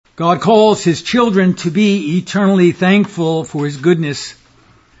God calls His children to be eternally thankful for His goodness.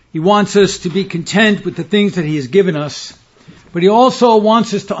 He wants us to be content with the things that He has given us, but He also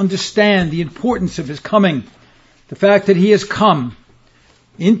wants us to understand the importance of His coming, the fact that He has come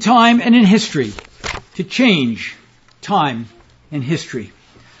in time and in history to change time and history.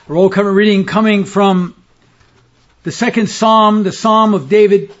 Our Old Covenant reading coming from the second Psalm, the Psalm of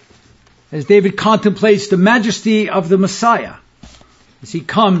David, as David contemplates the majesty of the Messiah, as he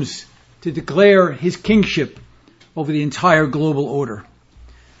comes to declare his kingship over the entire global order.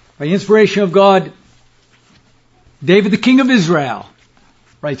 By inspiration of God, David, the king of Israel,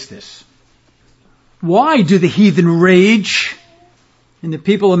 writes this: "Why do the heathen rage and the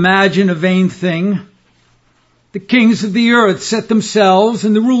people imagine a vain thing? The kings of the earth set themselves,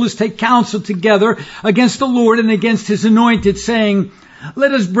 and the rulers take counsel together against the Lord and against His anointed, saying,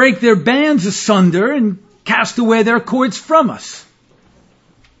 let us break their bands asunder and cast away their cords from us.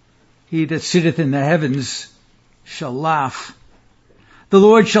 He that sitteth in the heavens shall laugh. The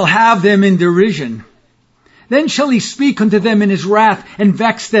Lord shall have them in derision. Then shall He speak unto them in His wrath, and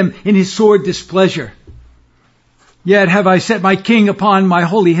vex them in His sore displeasure. Yet have I set my king upon my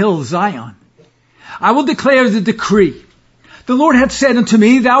holy hill Zion. I will declare the decree. The Lord hath said unto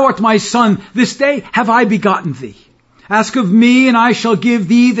me, Thou art my son, this day have I begotten thee. Ask of me, and I shall give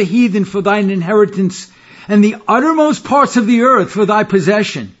thee the heathen for thine inheritance, and the uttermost parts of the earth for thy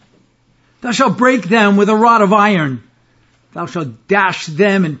possession. Thou shalt break them with a rod of iron. Thou shalt dash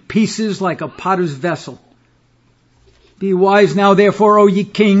them in pieces like a potter's vessel. Be wise now, therefore, O ye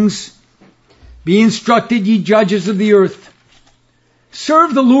kings. Be instructed, ye judges of the earth.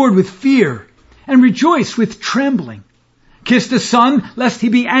 Serve the Lord with fear, and rejoice with trembling. Kiss the Son, lest He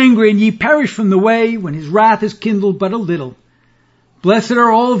be angry, and ye perish from the way, when His wrath is kindled but a little. Blessed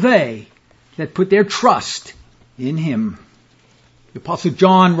are all they that put their trust in Him." The Apostle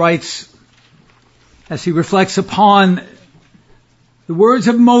John writes, as he reflects upon the words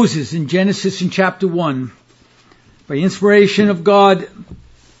of Moses in Genesis in chapter 1, by inspiration of God,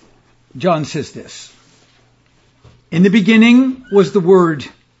 John says this: "In the beginning was the Word,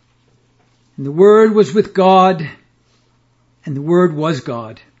 and the Word was with God, and the Word was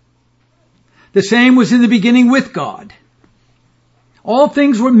God. The same was in the beginning with God. All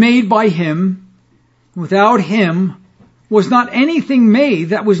things were made by Him. Without Him was not anything made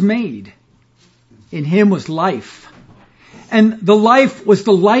that was made. In Him was life, and the life was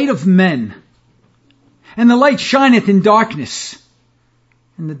the light of men. And the light shineth in darkness,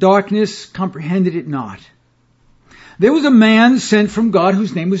 and the darkness comprehended it not. There was a man sent from God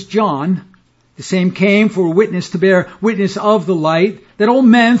whose name was John. The same came for a witness to bear witness of the light, that all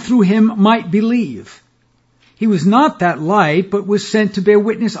men through him might believe. He was not that light, but was sent to bear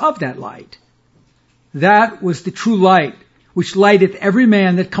witness of that light. That was the true light, which lighteth every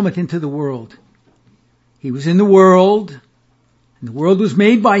man that cometh into the world. He was in the world, and the world was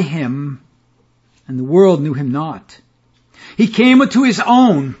made by Him, and the world knew Him not. He came unto His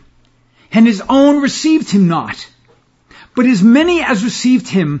own, and His own received Him not. But as many as received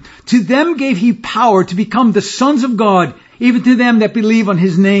Him, to them gave He power to become the sons of God, even to them that believe on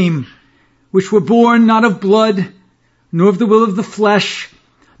His name, which were born not of blood, nor of the will of the flesh,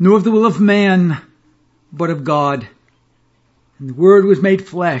 nor of the will of man, but of God. And the Word was made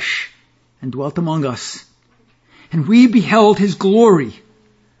flesh, and dwelt among us. And we beheld His glory,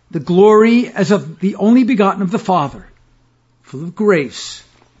 the glory as of the only begotten of the Father, full of grace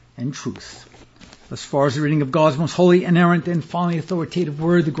and truth." As far as the reading of God's most holy, inerrant, and finally authoritative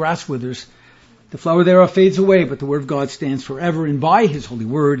word, the grass withers, the flower thereof fades away, but the word of God stands forever, and by His holy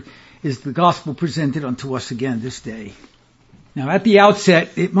word is the gospel presented unto us again this day. Now, at the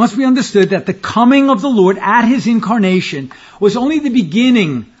outset, it must be understood that the coming of the Lord at His incarnation was only the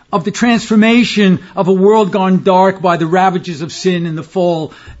beginning of the transformation of a world gone dark by the ravages of sin and the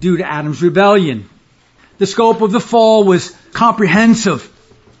fall due to Adam's rebellion. The scope of the fall was comprehensive.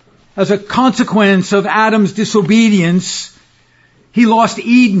 As a consequence of Adam's disobedience, he lost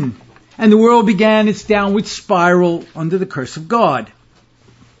Eden, and the world began its downward spiral under the curse of God.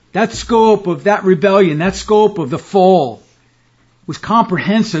 That scope of that rebellion, that scope of the fall, was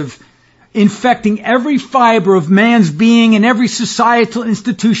comprehensive, infecting every fiber of man's being and every societal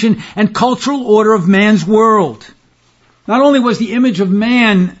institution and cultural order of man's world. Not only was the image of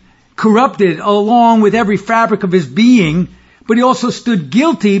man corrupted along with every fabric of his being, but he also stood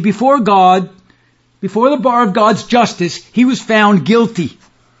guilty before God, before the bar of God's justice. He was found guilty.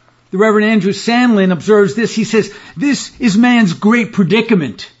 The Reverend Andrew Sandlin observes this. He says, "This is man's great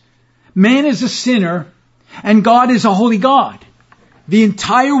predicament. Man is a sinner, and God is a holy God. The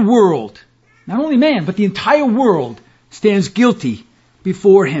entire world, not only man, but the entire world stands guilty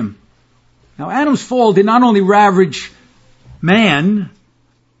before him. Now, Adam's fall did not only ravage man,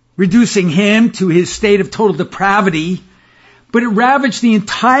 reducing him to his state of total depravity, but it ravaged the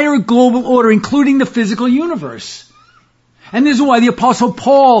entire global order, including the physical universe. And this is why the Apostle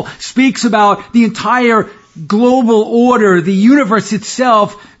Paul speaks about the entire global order, the universe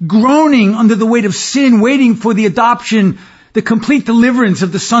itself, groaning under the weight of sin, waiting for the adoption, the complete deliverance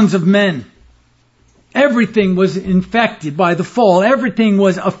of the sons of men. Everything was infected by the fall. Everything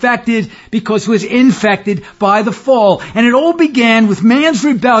was affected because it was infected by the fall. And it all began with man's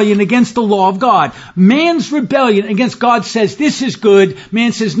rebellion against the law of God. Man's rebellion against God says, this is good.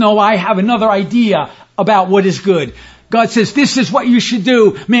 Man says, no, I have another idea about what is good. God says, this is what you should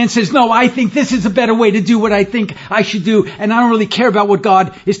do. Man says, no, I think this is a better way to do what I think I should do. And I don't really care about what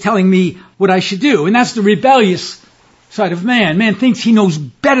God is telling me what I should do. And that's the rebellious side of man. Man thinks he knows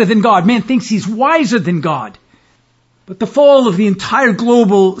better than God. Man thinks he's wiser than God. But the fall of the entire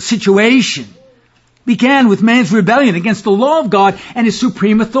global situation began with man's rebellion against the law of God and his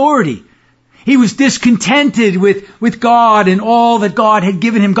supreme authority. He was discontented with God and all that God had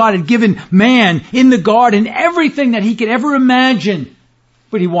given him. God had given man in the garden everything that he could ever imagine.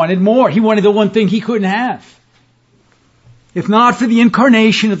 But he wanted more. He wanted the one thing he couldn't have. If not for the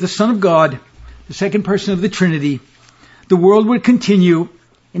incarnation of the Son of God, the second person of the Trinity, the world would continue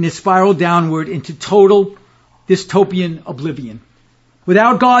in its spiral downward into total dystopian oblivion.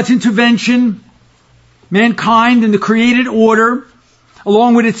 Without God's intervention, mankind and the created order,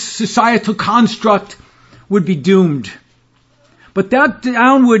 along with its societal construct, would be doomed. But that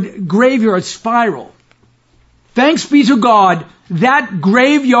downward graveyard spiral, thanks be to God, that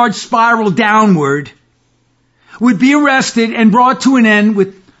graveyard spiral downward would be arrested and brought to an end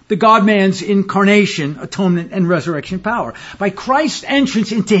with the God-man's incarnation, atonement, and resurrection power. By Christ's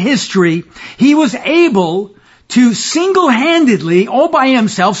entrance into history, he was able to single-handedly, all by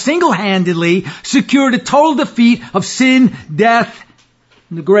himself, single-handedly secure the total defeat of sin, death,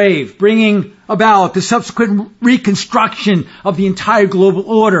 and the grave, bringing about the subsequent reconstruction of the entire global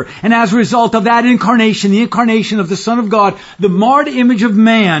order. And as a result of that incarnation, the incarnation of the Son of God, the marred image of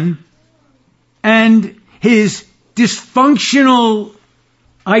man, and his dysfunctional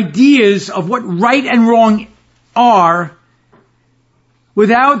ideas of what right and wrong are,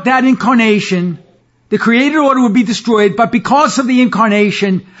 without that incarnation, the created order would be destroyed. But because of the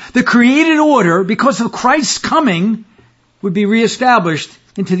incarnation, the created order, because of Christ's coming, would be reestablished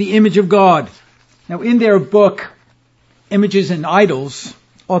into the image of God. Now, in their book, Images and Idols,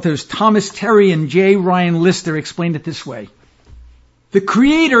 authors Thomas Terry and J. Ryan Lister explained it this way. The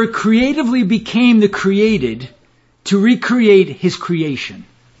Creator creatively became the created to recreate his creation.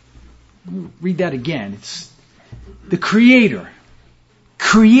 Read that again. It's the Creator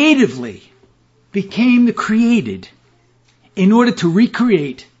creatively became the created in order to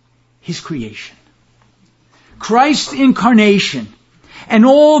recreate his creation. Christ's incarnation and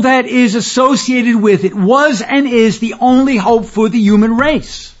all that is associated with it was and is the only hope for the human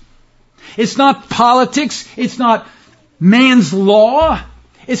race. It's not politics. It's not man's law.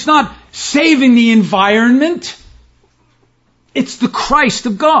 It's not saving the environment. It's the Christ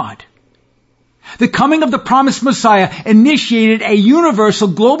of God. The coming of the promised Messiah initiated a universal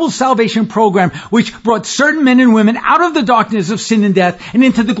global salvation program which brought certain men and women out of the darkness of sin and death and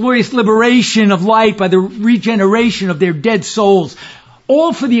into the glorious liberation of light by the regeneration of their dead souls.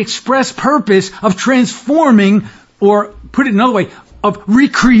 All for the express purpose of transforming, or put it another way, of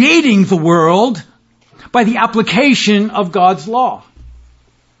recreating the world by the application of God's law.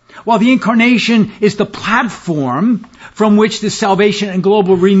 While the incarnation is the platform from which the salvation and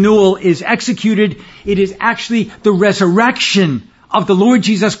global renewal is executed, it is actually the resurrection of the Lord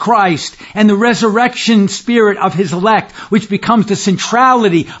Jesus Christ and the resurrection spirit of his elect, which becomes the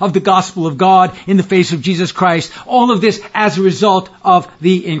centrality of the gospel of God in the face of Jesus Christ. All of this as a result of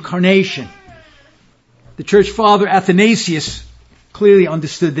the incarnation. The church father Athanasius clearly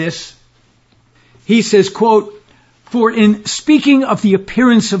understood this. He says, quote, "For in speaking of the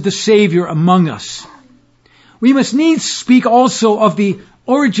appearance of the Savior among us, we must needs speak also of the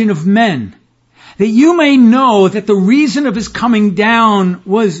origin of men, that you may know that the reason of his coming down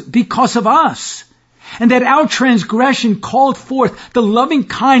was because of us, and that our transgression called forth the loving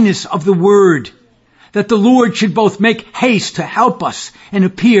kindness of the Word, that the Lord should both make haste to help us and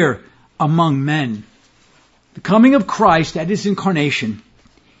appear among men." The coming of Christ at his incarnation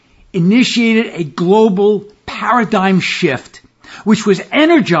initiated a global paradigm shift, which was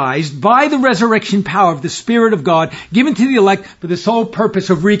energized by the resurrection power of the Spirit of God given to the elect for the sole purpose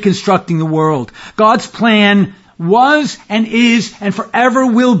of reconstructing the world. God's plan was and is and forever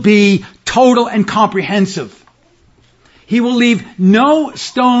will be total and comprehensive. He will leave no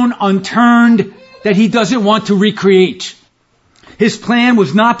stone unturned that he doesn't want to recreate. His plan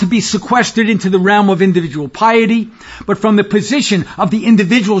was not to be sequestered into the realm of individual piety, but from the position of the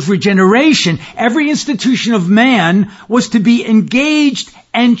individual's regeneration, every institution of man was to be engaged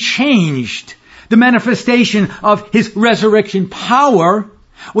and changed. The manifestation of his resurrection power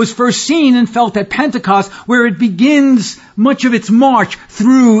was first seen and felt at Pentecost, where it begins much of its march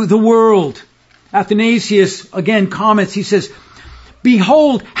through the world. Athanasius again comments, he says,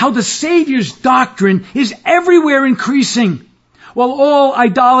 "Behold how the Savior's doctrine is everywhere increasing, while all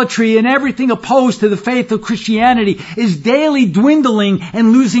idolatry and everything opposed to the faith of Christianity is daily dwindling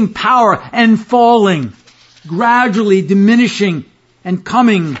and losing power and falling, gradually diminishing and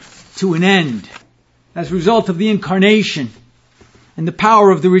coming to an end." As a result of the incarnation and the power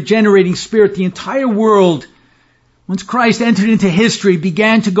of the regenerating Spirit, the entire world, once Christ entered into history,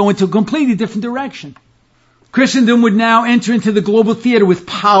 began to go into a completely different direction. Christendom would now enter into the global theater with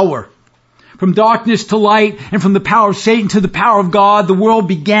power. From darkness to light, and from the power of Satan to the power of God, the world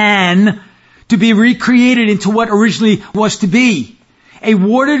began to be recreated into what originally was to be a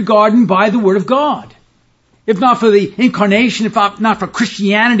watered garden by the Word of God. If not for the incarnation, if not for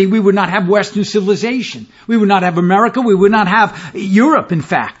Christianity, we would not have Western civilization. We would not have America. We would not have Europe, in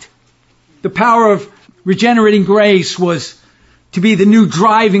fact. The power of regenerating grace was to be the new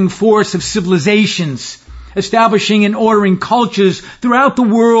driving force of civilizations, establishing and ordering cultures throughout the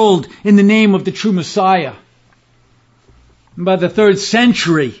world in the name of the true Messiah. And by the 3rd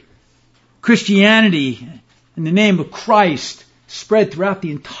century, Christianity, in the name of Christ, spread throughout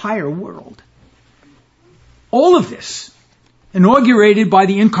the entire world. All of this inaugurated by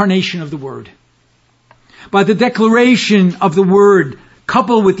the incarnation of the Word. By the declaration of the Word,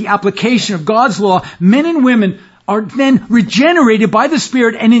 coupled with the application of God's law, men and women are then regenerated by the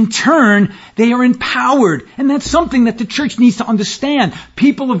Spirit, and in turn, they are empowered. And that's something that the church needs to understand.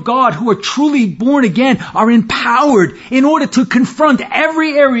 People of God who are truly born again are empowered in order to confront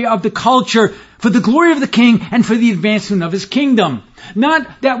every area of the culture for the glory of the King and for the advancement of His kingdom.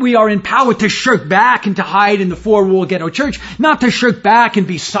 Not that we are empowered to shirk back and to hide in the four-wall ghetto church. Not to shirk back and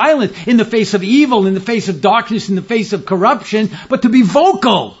be silent in the face of evil, in the face of darkness, in the face of corruption, but to be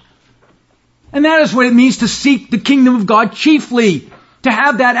vocal. And that is what it means to seek the kingdom of God chiefly, to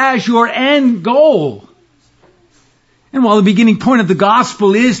have that as your end goal. And while the beginning point of the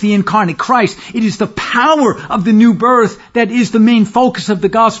gospel is the incarnate Christ, it is the power of the new birth that is the main focus of the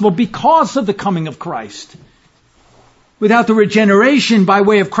gospel because of the coming of Christ. Without the regeneration by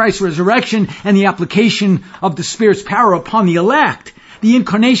way of Christ's resurrection and the application of the Spirit's power upon the elect, the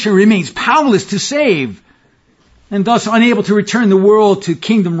incarnation remains powerless to save, and thus unable to return the world to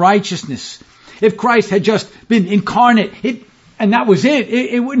kingdom righteousness. If Christ had just been incarnate, and that was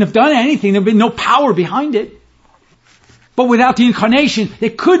it wouldn't have done anything. There would be no power behind it. But without the incarnation, there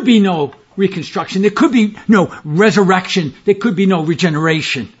could be no reconstruction. There could be no resurrection. There could be no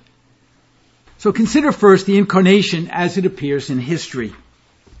regeneration. So consider first the incarnation as it appears in history.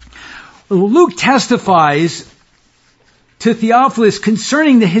 Luke testifies to Theophilus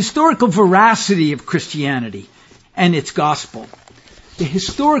concerning the historical veracity of Christianity and its gospel. The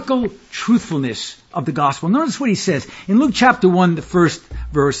historical truthfulness of the gospel. Notice what he says. In Luke chapter 1, the first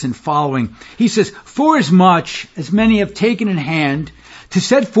verse and following, he says, "Forasmuch as many have taken in hand to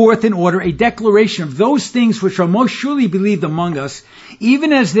set forth in order a declaration of those things which are most surely believed among us,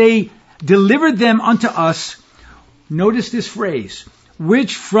 even as they delivered them unto us," notice this phrase,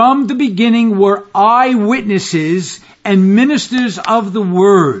 "which from the beginning were eyewitnesses and ministers of the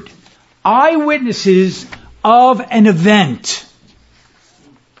word." Eyewitnesses of an event.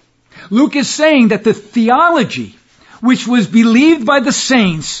 Luke is saying that the theology which was believed by the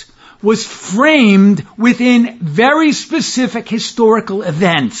saints was framed within very specific historical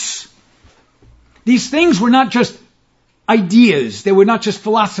events. These things were not just ideas. They were not just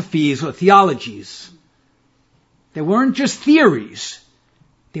philosophies or theologies. They weren't just theories.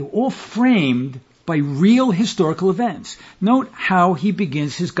 They were all framed by real historical events. Note how he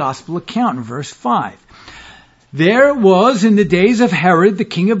begins his gospel account in verse 5. "There was in the days of Herod, the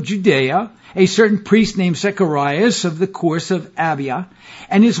king of Judea, a certain priest named Zacharias of the course of Abia,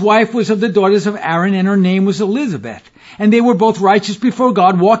 and his wife was of the daughters of Aaron, and her name was Elizabeth. And they were both righteous before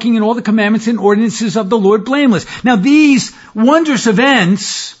God, walking in all the commandments and ordinances of the Lord blameless." Now these wondrous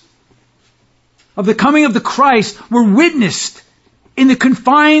events of the coming of the Christ were witnessed in the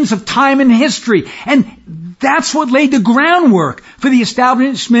confines of time and history. And that's what laid the groundwork for the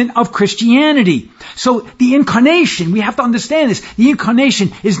establishment of Christianity. So the incarnation, we have to understand this, the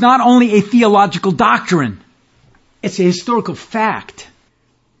incarnation is not only a theological doctrine, it's a historical fact.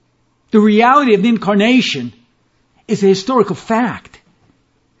 The reality of the incarnation is a historical fact.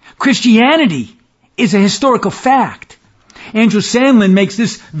 Christianity is a historical fact. Andrew Sandlin makes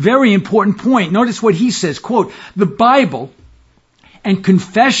this very important point. Notice what he says, quote, "The Bible and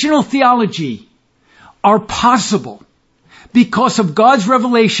confessional theology are possible because of God's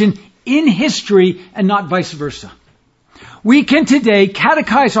revelation in history and not vice versa. We can today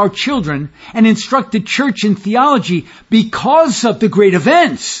catechize our children and instruct the church in theology because of the great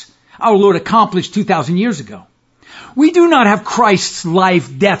events our Lord accomplished 2,000 years ago. We do not have Christ's life,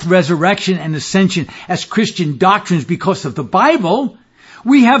 death, resurrection, and ascension as Christian doctrines because of the Bible.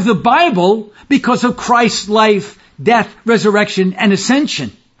 We have the Bible because of Christ's life, death, resurrection, and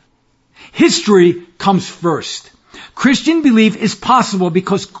ascension. History comes first. Christian belief is possible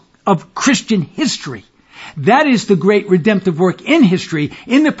because of Christian history. That is the great redemptive work in history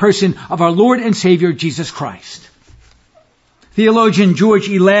in the person of our Lord and Savior, Jesus Christ." Theologian George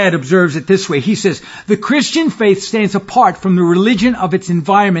E. Ladd observes it this way. He says, "The Christian faith stands apart from the religion of its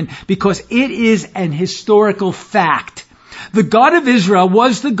environment because it is an historical fact. The God of Israel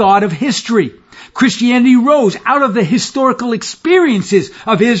was the God of history. Christianity rose out of the historical experiences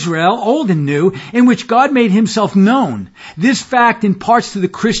of Israel, old and new, in which God made himself known. This fact imparts to the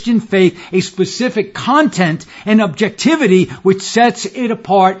Christian faith a specific content and objectivity which sets it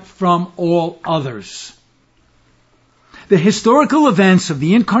apart from all others." The historical events of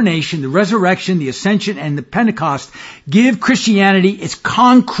the Incarnation, the Resurrection, the Ascension, and the Pentecost give Christianity its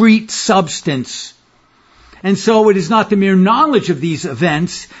concrete substance. And so it is not the mere knowledge of these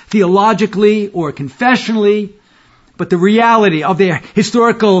events, theologically or confessionally, but the reality of their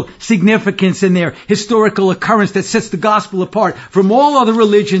historical significance and their historical occurrence that sets the gospel apart from all other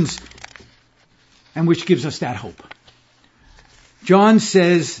religions and which gives us that hope. John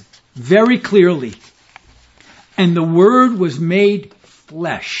says very clearly, "And the Word was made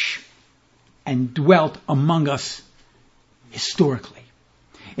flesh and dwelt among us historically."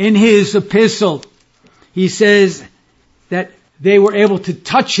 In his epistle, he says that they were able to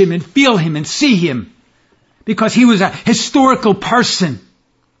touch him and feel him and see him because he was a historical person.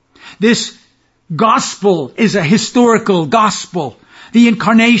 This gospel is a historical gospel. The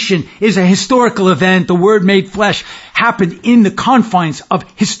Incarnation is a historical event. The Word made flesh happened in the confines of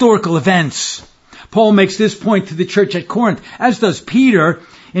historical events. Paul makes this point to the church at Corinth, as does Peter.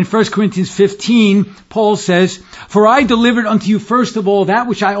 In 1 Corinthians 15, Paul says, "For I delivered unto you first of all that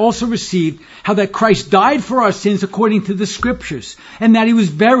which I also received, how that Christ died for our sins according to the Scriptures, and that he was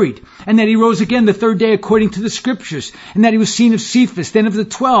buried, and that he rose again the third day according to the Scriptures, and that he was seen of Cephas, then of the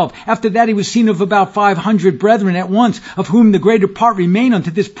 12. After that he was seen of about 500 brethren at once, of whom the greater part remain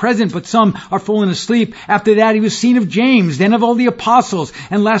unto this present, but some are fallen asleep. After that he was seen of James, then of all the apostles,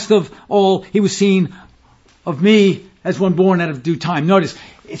 and last of all he was seen of me as one born out of due time." Notice,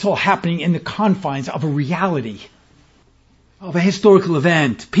 it's all happening in the confines of a reality, of a historical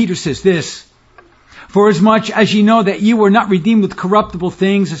event. Peter says this, "Forasmuch as ye know that ye were not redeemed with corruptible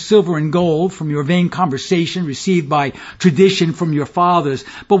things, as silver and gold, from your vain conversation received by tradition from your fathers,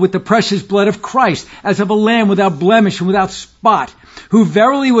 but with the precious blood of Christ, as of a lamb without blemish and without spot, who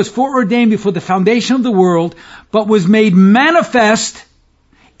verily was foreordained before the foundation of the world, but was made manifest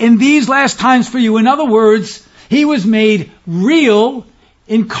in these last times for you." In other words, he was made real,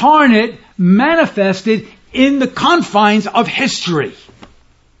 incarnate, manifested in the confines of history,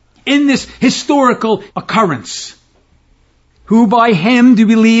 in this historical occurrence. "Who by him do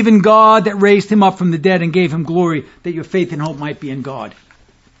believe in God that raised him up from the dead and gave him glory, that your faith and hope might be in God."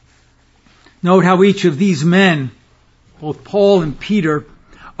 Note how each of these men, both Paul and Peter,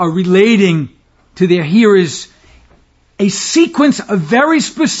 are relating to their hearers a sequence of very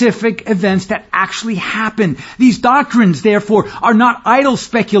specific events that actually happened. These doctrines, therefore, are not idle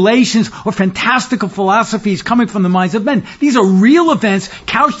speculations or fantastical philosophies coming from the minds of men. These are real events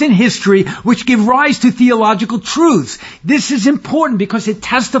couched in history which give rise to theological truths. This is important because it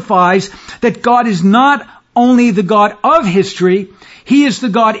testifies that God is not only the God of history, he is the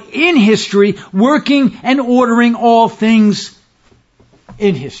God in history, working and ordering all things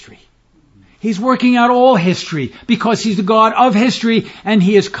in history. He's working out all history because he's the God of history and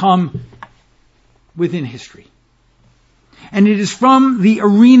he has come within history. And it is from the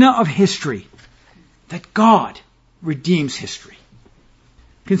arena of history that God redeems history.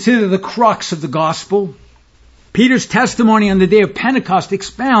 Consider the crux of the gospel. Peter's testimony on the day of Pentecost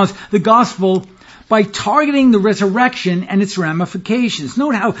expounds the gospel by targeting the resurrection and its ramifications.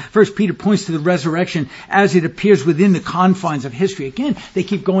 Note how 1 Peter points to the resurrection as it appears within the confines of history. Again, they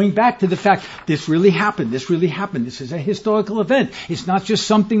keep going back to the fact, this really happened, this really happened. This is a historical event. It's not just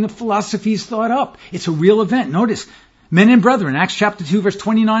something the philosophies thought up. It's a real event. Notice, men and brethren, Acts chapter 2, verse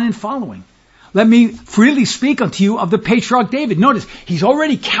 29 and following. let me freely speak unto you of the patriarch David. Notice, he's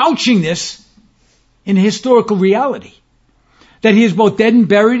already couching this in historical reality. That he is both dead and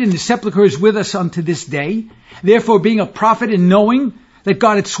buried, and his sepulchre is with us unto this day. Therefore, being a prophet and knowing that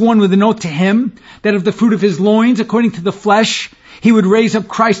God had sworn with an oath to him, that of the fruit of his loins, according to the flesh, he would raise up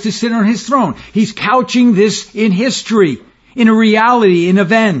Christ to sit on his throne. He's couching this in history, in a reality, in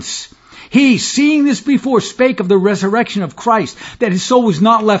events. He, seeing this before, spake of the resurrection of Christ, that his soul was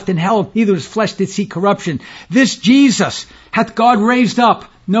not left in hell, neither his flesh did see corruption. This Jesus hath God raised up,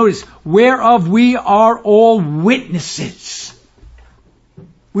 notice, whereof we are all witnesses.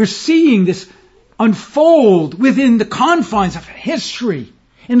 We're seeing this unfold within the confines of history,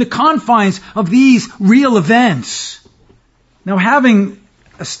 in the confines of these real events. Now, having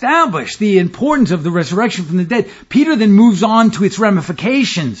established the importance of the resurrection from the dead, Peter then moves on to its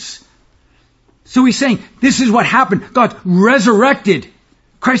ramifications. So he's saying, this is what happened. God resurrected.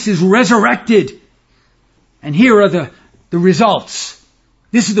 Christ is resurrected. And here are the results.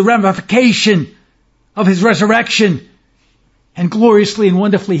 This is the ramification of his resurrection. And gloriously and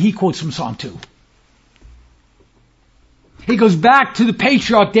wonderfully, he quotes from Psalm 2. He goes back to the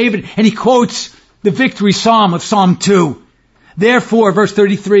patriarch David and he quotes the victory psalm of Psalm 2. Therefore, verse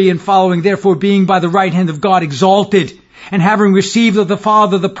 33 and following, therefore being by the right hand of God exalted, and having received of the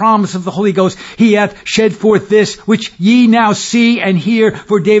Father the promise of the Holy Ghost, he hath shed forth this, which ye now see and hear.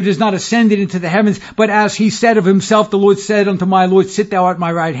 For David is not ascended into the heavens, but as he said of himself, the Lord said unto my Lord, sit thou at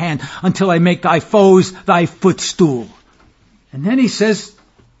my right hand, until I make thy foes thy footstool. And then he says,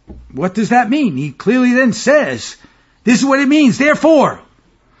 what does that mean? He clearly then says, this is what it means. Therefore,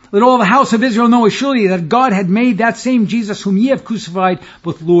 let all the house of Israel know assuredly that God had made that same Jesus whom ye have crucified,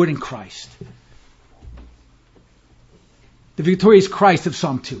 both Lord and Christ. The victorious Christ of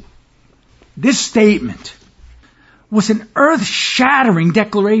Psalm 2. This statement was an earth-shattering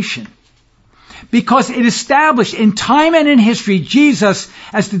declaration because it established in time and in history Jesus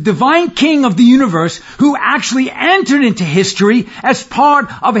as the divine king of the universe who actually entered into history as part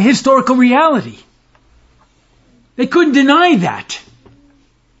of a historical reality. They couldn't deny that.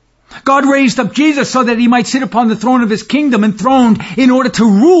 God raised up Jesus so that he might sit upon the throne of his kingdom, enthroned in order to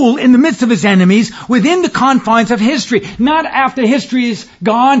rule in the midst of his enemies within the confines of history, not after history is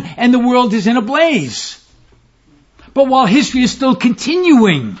gone and the world is in a blaze, but while history is still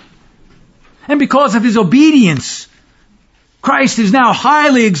continuing. And because of his obedience, Christ is now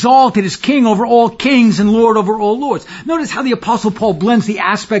highly exalted as King over all kings and Lord over all lords. Notice how the Apostle Paul blends the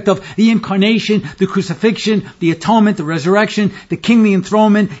aspect of the incarnation, the crucifixion, the atonement, the resurrection, the kingly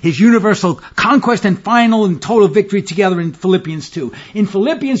enthronement, his universal conquest and final and total victory together in Philippians 2. In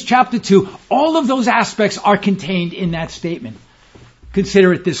Philippians chapter 2, all of those aspects are contained in that statement.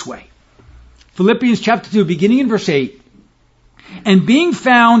 Consider it this way. Philippians chapter 2, beginning in verse 8. And being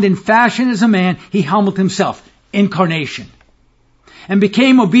found in fashion as a man, he humbled himself. Incarnation. And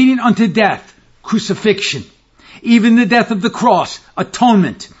became obedient unto death, crucifixion, even the death of the cross,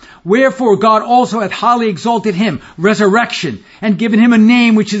 atonement. Wherefore God also hath highly exalted him, resurrection, and given him a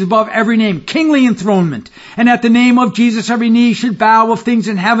name which is above every name, kingly enthronement. And at the name of Jesus every knee should bow, of things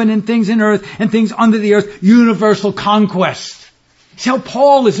in heaven and things in earth and things under the earth, universal conquest. See how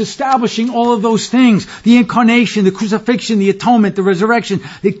Paul is establishing all of those things. The incarnation, the crucifixion, the atonement, the resurrection,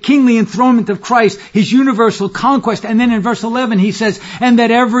 the kingly enthronement of Christ, his universal conquest. And then in verse 11 he says, and that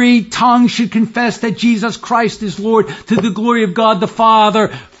every tongue should confess that Jesus Christ is Lord, to the glory of God the Father,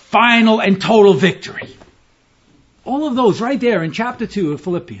 final and total victory. All of those right there in chapter 2 of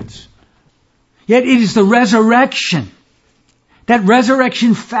Philippians. Yet it is the resurrection, that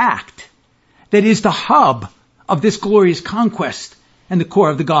resurrection fact, that is the hub of this glorious conquest and the core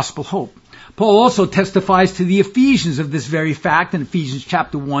of the gospel hope. Paul also testifies to the Ephesians of this very fact in Ephesians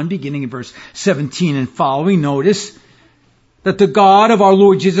chapter 1, beginning in verse 17 and following. Notice that the God of our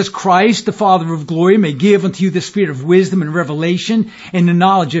Lord Jesus Christ, the Father of glory, may give unto you the spirit of wisdom and revelation in the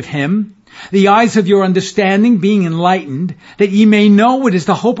knowledge of him, the eyes of your understanding being enlightened, that ye may know what is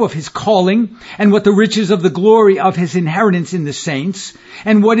the hope of his calling, and what the riches of the glory of his inheritance in the saints,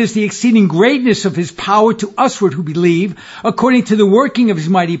 and what is the exceeding greatness of his power to usward who believe, according to the working of his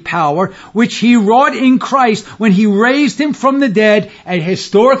mighty power, which he wrought in Christ when he raised him from the dead, a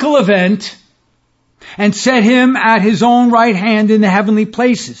historical event, and set him at his own right hand in the heavenly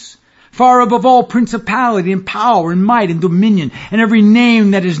places, far above all principality and power and might and dominion, and every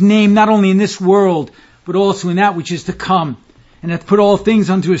name that is named not only in this world, but also in that which is to come, and hath put all things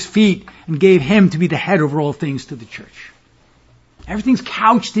unto his feet, and gave him to be the head over all things to the church. Everything's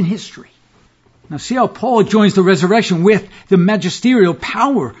couched in history. Now see how Paul joins the resurrection with the magisterial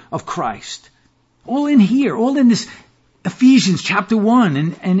power of Christ. All in here, all in this Ephesians chapter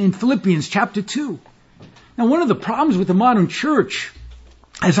 1 and in Philippians chapter 2. Now, one of the problems with the modern church,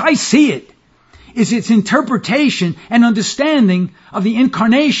 as I see it, is its interpretation and understanding of the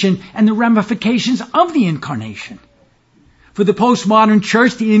incarnation and the ramifications of the incarnation. For the postmodern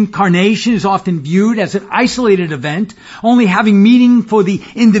church, the incarnation is often viewed as an isolated event, only having meaning for the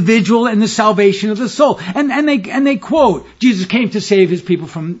individual and the salvation of the soul. And they quote, Jesus came to save his people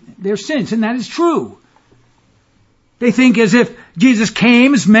from their sins, and that is true. They think as if Jesus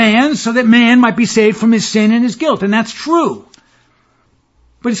came as man so that man might be saved from his sin and his guilt, and that's true.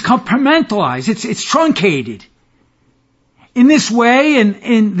 But it's compartmentalized, it's truncated. In this way, and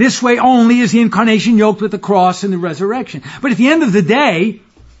in this way only, is the incarnation yoked with the cross and the resurrection. But at the end of the day,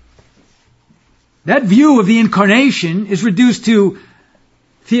 that view of the incarnation is reduced to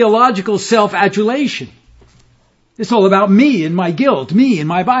theological self-adulation. It's all about me and my guilt, me and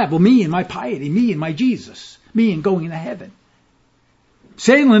my Bible, me and my piety, me and my Jesus, me and going into heaven.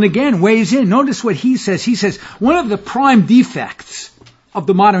 Sandlin again weighs in. Notice what he says. He says, one of the prime defects of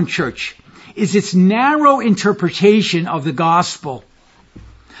the modern church is its narrow interpretation of the gospel.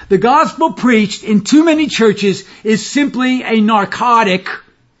 The gospel preached in too many churches is simply a narcotic,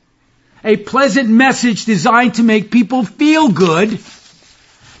 a pleasant message designed to make people feel good.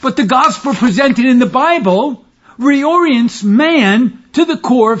 But the gospel presented in the Bible reorients man to the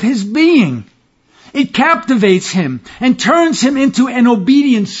core of his being. It captivates him and turns him into an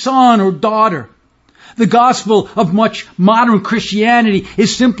obedient son or daughter. The gospel of much modern Christianity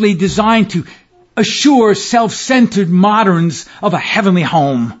is simply designed to assure self-centered moderns of a heavenly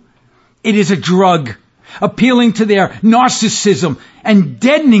home. It is a drug, appealing to their narcissism and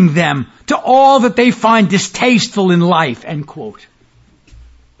deadening them to all that they find distasteful in life, end quote.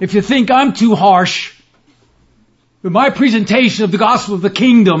 If you think I'm too harsh with my presentation of the gospel of the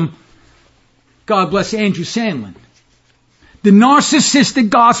kingdom, God bless Andrew Sandlin. The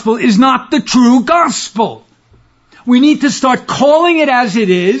narcissistic gospel is not the true gospel. We need to start calling it as it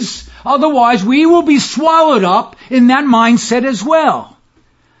is, otherwise we will be swallowed up in that mindset as well.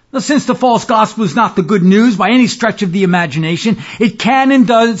 Now, since the false gospel is not the good news by any stretch of the imagination, it can and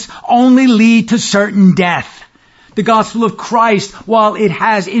does only lead to certain death. The gospel of Christ, while it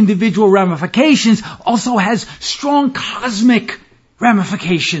has individual ramifications, also has strong cosmic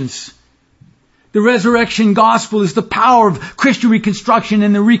ramifications. The resurrection gospel is the power of Christian reconstruction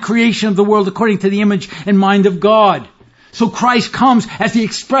and the recreation of the world according to the image and mind of God. So Christ comes as the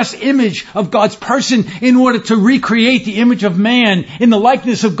express image of God's person in order to recreate the image of man in the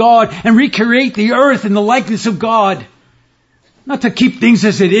likeness of God and recreate the earth in the likeness of God. Not to keep things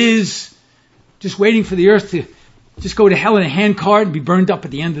as it is, just waiting for the earth to just go to hell in a handcart and be burned up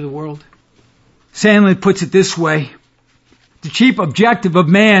at the end of the world. Sandlin puts it this way. The chief objective of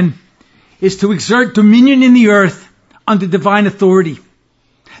man is to exert dominion in the earth under divine authority.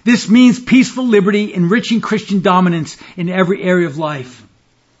 This means peaceful liberty, enriching Christian dominance in every area of life.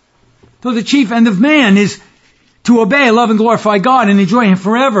 So the chief end of man is to obey, love, and glorify God and enjoy Him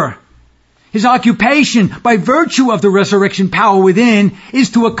forever. His occupation, by virtue of the resurrection power within, is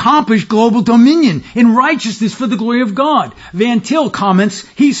to accomplish global dominion in righteousness for the glory of God. Van Til comments,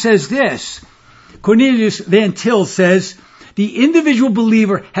 he says this. Cornelius Van Til says, the individual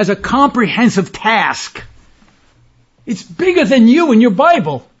believer has a comprehensive task. It's bigger than you and your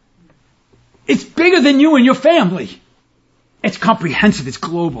Bible. It's bigger than you and your family. It's comprehensive. It's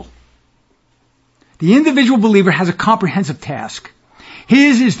global. The individual believer has a comprehensive task.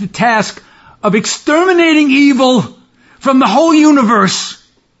 His is the task of exterminating evil from the whole universe.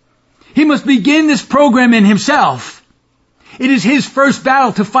 He must begin this program in himself. It is his first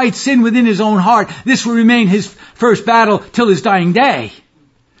battle to fight sin within his own heart. This will remain his first battle till his dying day.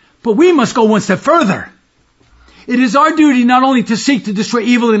 But we must go one step further. It is our duty not only to seek to destroy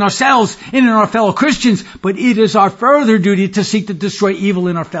evil in ourselves and in our fellow Christians, but it is our further duty to seek to destroy evil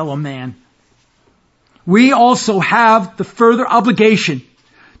in our fellow man. We also have the further obligation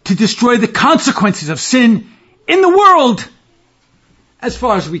to destroy the consequences of sin in the world as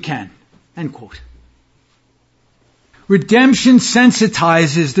far as we can. End quote. Redemption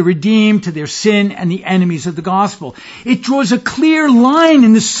sensitizes the redeemed to their sin and the enemies of the gospel. It draws a clear line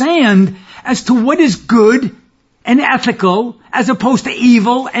in the sand as to what is good and ethical as opposed to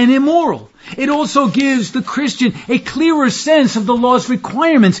evil and immoral. It also gives the Christian a clearer sense of the law's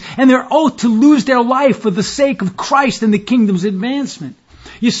requirements and their oath to lose their life for the sake of Christ and the kingdom's advancement.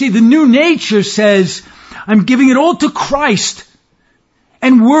 You see, the new nature says, I'm giving it all to Christ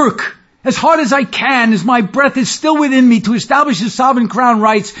and work as hard as I can as my breath is still within me to establish His sovereign crown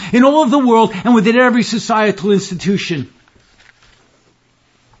rights in all of the world and within every societal institution.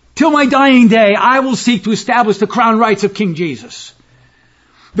 Till my dying day, I will seek to establish the crown rights of King Jesus.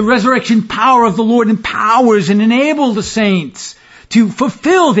 The resurrection power of the Lord empowers and enables the saints to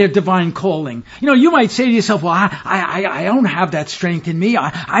fulfill their divine calling. You might say to yourself, well, I don't have that strength in me.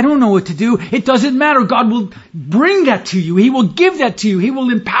 I don't know what to do. It doesn't matter. God will bring that to you. He will give that to you. He will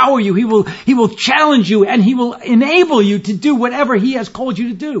empower you. He will challenge you, and He will enable you to do whatever He has called you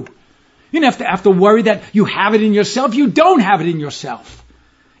to do. You don't have to worry that you have it in yourself. You don't have it in yourself.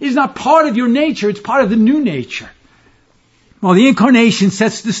 It is not part of your nature. It's part of the new nature. Well, the incarnation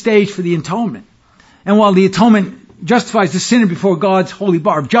sets the stage for the atonement. And while the atonement justifies the sinner before God's holy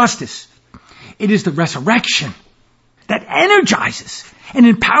bar of justice, it is the resurrection that energizes and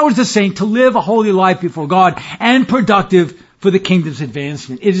empowers the saint to live a holy life before God and productive for the kingdom's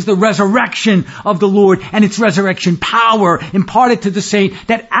advancement. It is the resurrection of the Lord and its resurrection power imparted to the saint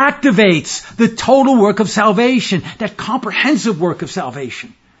that activates the total work of salvation, that comprehensive work of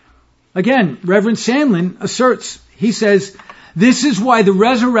salvation. Again, Reverend Sandlin asserts, he says, this is why the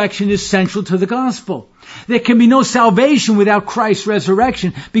resurrection is central to the gospel. There can be no salvation without Christ's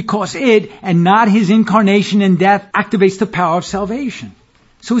resurrection, because it, and not His incarnation and death, activates the power of salvation.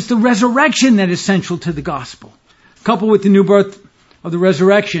 So it's the resurrection that is central to the gospel. Coupled with the new birth of the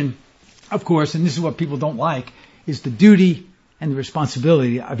resurrection, of course, and this is what people don't like, is the duty and the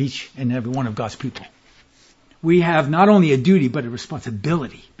responsibility of each and every one of God's people. We have not only a duty, but a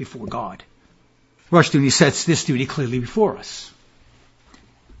responsibility before God. Rushdoony sets this duty clearly before us.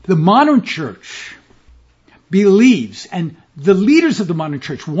 The modern church believes, and the leaders of the modern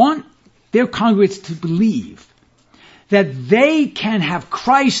church want their congregates to believe, that they can have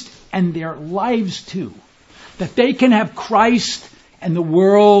Christ and their lives too. That they can have Christ and the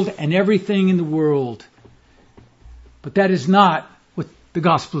world and everything in the world. But that is not what the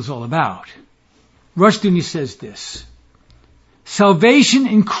gospel is all about. Rushdoony says this: salvation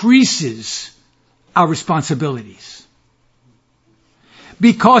increases our responsibilities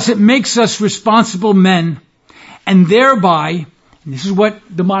because it makes us responsible men, and thereby, and this is what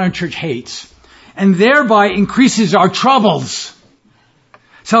the modern church hates, and thereby increases our troubles.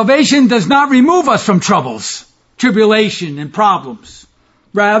 Salvation does not remove us from troubles, tribulation, and problems.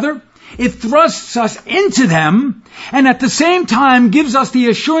 Rather, it thrusts us into them, and at the same time gives us the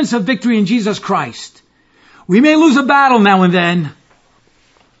assurance of victory in Jesus Christ. We may lose a battle now and then,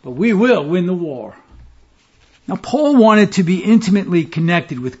 but we will win the war. Now, Paul wanted to be intimately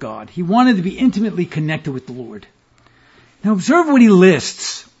connected with God. He wanted to be intimately connected with the Lord. Now, observe what he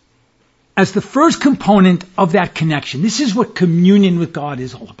lists as the first component of that connection. This is what communion with God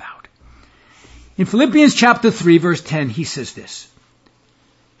is all about. In Philippians chapter 3, verse 10, he says this: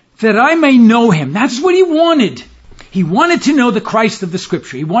 that I may know Him. That's what he wanted. He wanted to know the Christ of the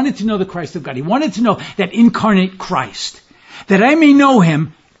Scripture. He wanted to know the Christ of God. He wanted to know that incarnate Christ. That I may know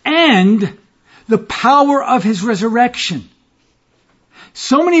Him and the power of His resurrection.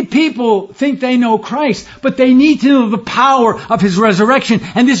 So many people think they know Christ, but they need to know the power of His resurrection.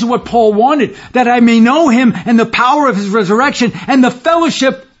 And this is what Paul wanted: that I may know Him and the power of His resurrection and the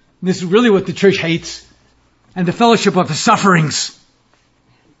fellowship. This is really what the church hates. And the fellowship of His sufferings,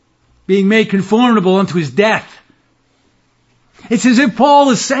 being made conformable unto His death. It's as if Paul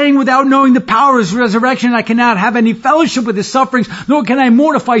is saying, without knowing the power of His resurrection, I cannot have any fellowship with His sufferings, nor can I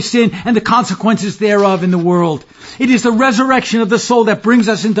mortify sin and the consequences thereof in the world. It is the resurrection of the soul that brings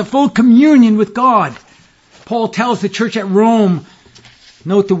us into full communion with God. Paul tells the church at Rome,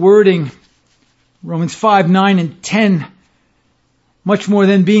 note the wording, Romans 5, 9, and 10, much more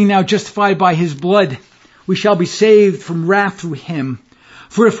than being now justified by His blood, we shall be saved from wrath through Him.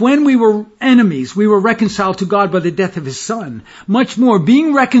 For if when we were enemies, we were reconciled to God by the death of His Son, much more,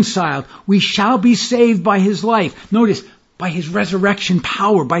 being reconciled, we shall be saved by His life. Notice, by His resurrection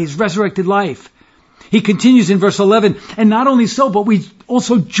power, by His resurrected life. He continues in verse 11, and not only so, but we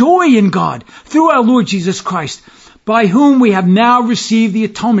also joy in God through our Lord Jesus Christ, by whom we have now received the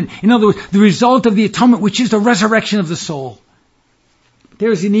atonement. In other words, the result of the atonement, which is the resurrection of the soul.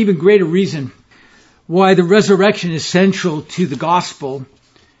 There is an even greater reason why the resurrection is central to the gospel,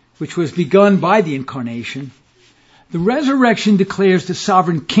 which was begun by the incarnation. The resurrection declares the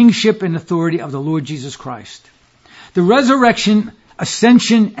sovereign kingship and authority of the Lord Jesus Christ. The resurrection,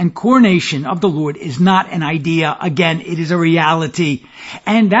 ascension, and coronation of the Lord is not an idea. Again, it is a reality.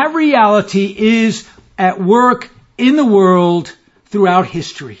 And that reality is at work in the world throughout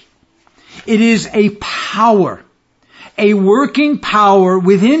history. It is a power, a working power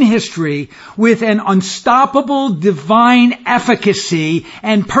within history with an unstoppable divine efficacy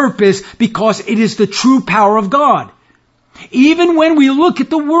and purpose, because it is the true power of God. Even when we look at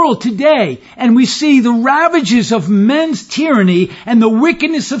the world today and we see the ravages of men's tyranny and the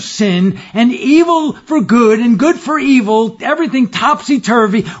wickedness of sin and evil for good and good for evil, everything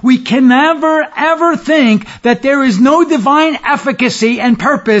topsy-turvy, we can never ever think that there is no divine efficacy and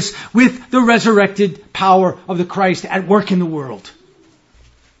purpose with the resurrected power of the Christ at work in the world.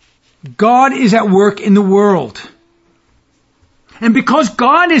 God is at work in the world. And because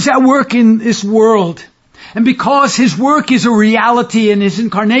God is at work in this world, and because His work is a reality and His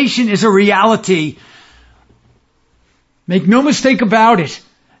incarnation is a reality, make no mistake about it,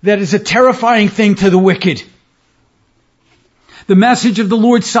 that is a terrifying thing to the wicked. The message of the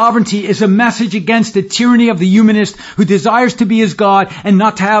Lord's sovereignty is a message against the tyranny of the humanist who desires to be his God and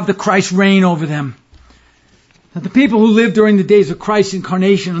not to have the Christ reign over them. Now, the people who lived during the days of Christ's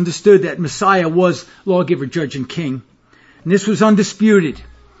incarnation understood that Messiah was lawgiver, judge, and king. And this was undisputed.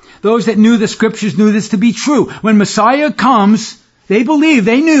 Those that knew the Scriptures knew this to be true. When Messiah comes, they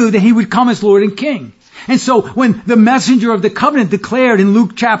knew that He would come as Lord and King. And so when the messenger of the covenant declared in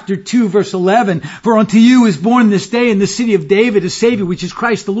Luke chapter 2 verse 11, "For unto you is born this day in the city of David a Savior, which is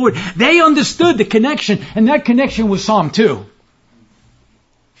Christ the Lord," they understood the connection, and that connection was Psalm 2.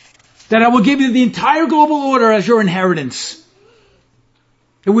 That I will give you the entire global order as your inheritance.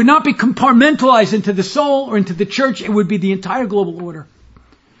 It would not be compartmentalized into the soul or into the church, it would be the entire global order.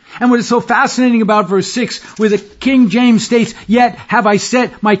 And what is so fascinating about verse 6, where the King James states, "Yet have I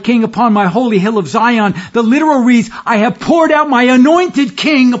set my king upon my holy hill of Zion," the literal reads, "I have poured out my anointed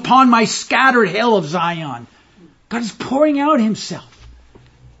king upon my scattered hill of Zion." God is pouring out Himself.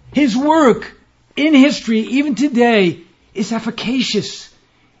 His work in history, even today, is efficacious.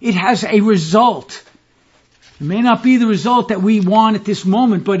 It has a result. It may not be the result that we want at this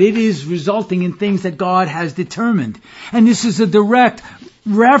moment, but it is resulting in things that God has determined. And this is a direct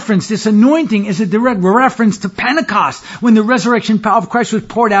reference, this anointing is a direct reference to Pentecost, when the resurrection power of Christ was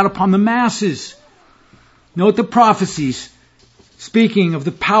poured out upon the masses. Note the prophecies speaking of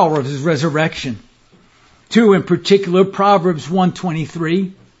the power of His resurrection. Two in particular, Proverbs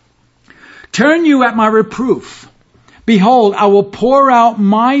 1:23. "Turn you at my reproof. Behold, I will pour out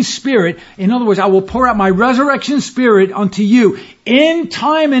my Spirit." In other words, I will pour out my resurrection Spirit unto you. In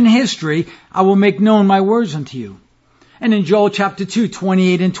time and history, I will make known my words unto you. And in Joel chapter 2,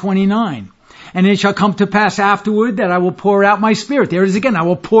 28 and 29. "And it shall come to pass afterward that I will pour out my Spirit." There it is again. "I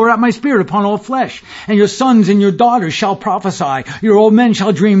will pour out my Spirit upon all flesh. And your sons and your daughters shall prophesy. Your old men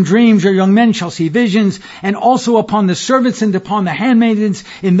shall dream dreams. Your young men shall see visions. And also upon the servants and upon the handmaidens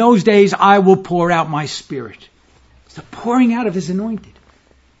in those days I will pour out my Spirit." It's the pouring out of His anointed.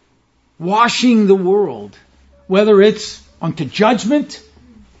 Washing the world, whether it's unto judgment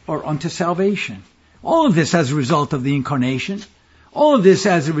or unto salvation. All of this as a result of the incarnation. All of this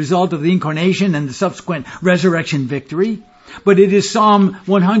as a result of the incarnation and the subsequent resurrection victory. But it is Psalm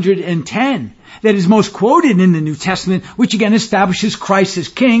 110 that is most quoted in the New Testament, which again establishes Christ as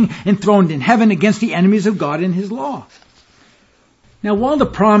King enthroned in heaven against the enemies of God in His law. Now, while the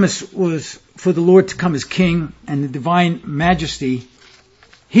promise was for the Lord to come as King and the divine majesty,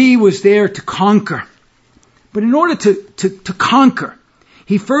 He was there to conquer. But in order to conquer,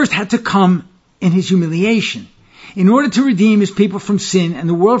 He first had to come in His humiliation. In order to redeem His people from sin and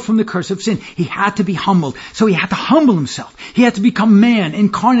the world from the curse of sin, He had to be humbled. So He had to humble Himself. He had to become man,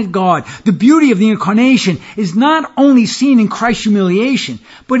 incarnate God. The beauty of the incarnation is not only seen in Christ's humiliation,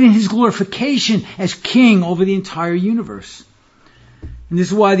 but in His glorification as King over the entire universe. And this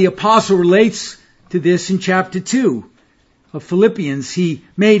is why the apostle relates to this in chapter 2 of Philippians. "He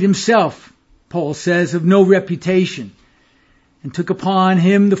made Himself," Paul says, "of no reputation, and took upon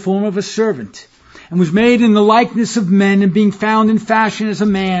Him the form of a servant, and was made in the likeness of men, and being found in fashion as a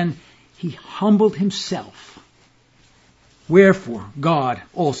man, He humbled Himself. Wherefore God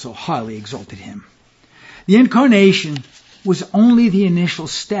also highly exalted Him." The incarnation was only the initial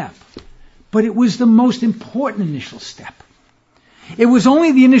step, but it was the most important initial step. It was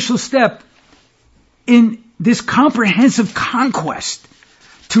only the initial step in this comprehensive conquest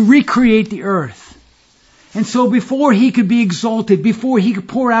to recreate the earth. And so before He could be exalted, before He could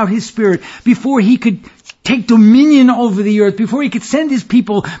pour out His Spirit, before He could take dominion over the earth, before He could send His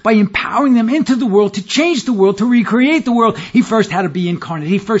people by empowering them into the world, to change the world, to recreate the world, He first had to be incarnate.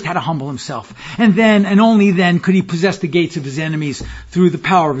 He first had to humble Himself. And then, and only then, could He possess the gates of His enemies through the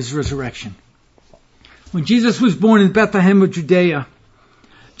power of His resurrection. When Jesus was born in Bethlehem of Judea,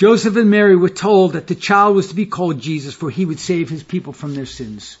 Joseph and Mary were told that the child was to be called Jesus, for He would save His people from their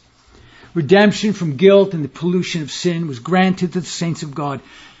sins. Redemption from guilt and the pollution of sin was granted to the saints of God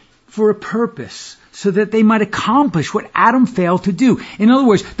for a purpose, so that they might accomplish what Adam failed to do. In other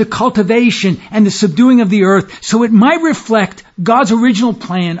words, the cultivation and the subduing of the earth, so it might reflect God's original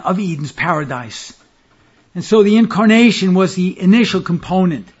plan of Eden's paradise. And so the incarnation was the initial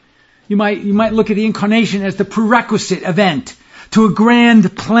component. You might look at the incarnation as the prerequisite event to a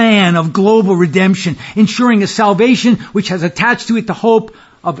grand plan of global redemption, ensuring a salvation which has attached to it the hope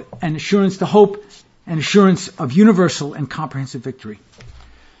and assurance of universal and comprehensive victory.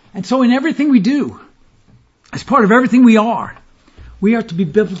 And so in everything we do, as part of everything we are to be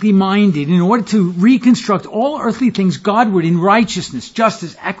biblically minded in order to reconstruct all earthly things Godward in righteousness,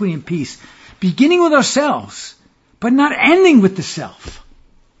 justice, equity, and peace, beginning with ourselves, but not ending with the self,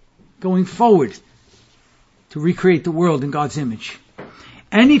 going forward to recreate the world in God's image.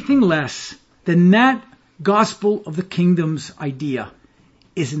 Anything less than that gospel of the kingdom's idea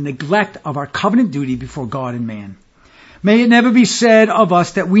is a neglect of our covenant duty before God and man. May it never be said of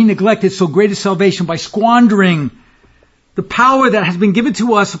us that we neglected so great a salvation by squandering the power that has been given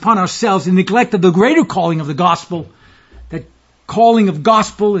to us upon ourselves in neglect of the greater calling of the gospel, that calling of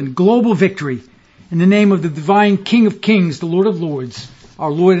gospel and global victory in the name of the divine King of Kings, the Lord of Lords, our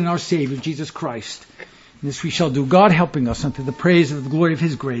Lord and our Savior, Jesus Christ. And this we shall do, God helping us unto the praise of the glory of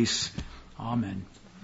His grace. Amen.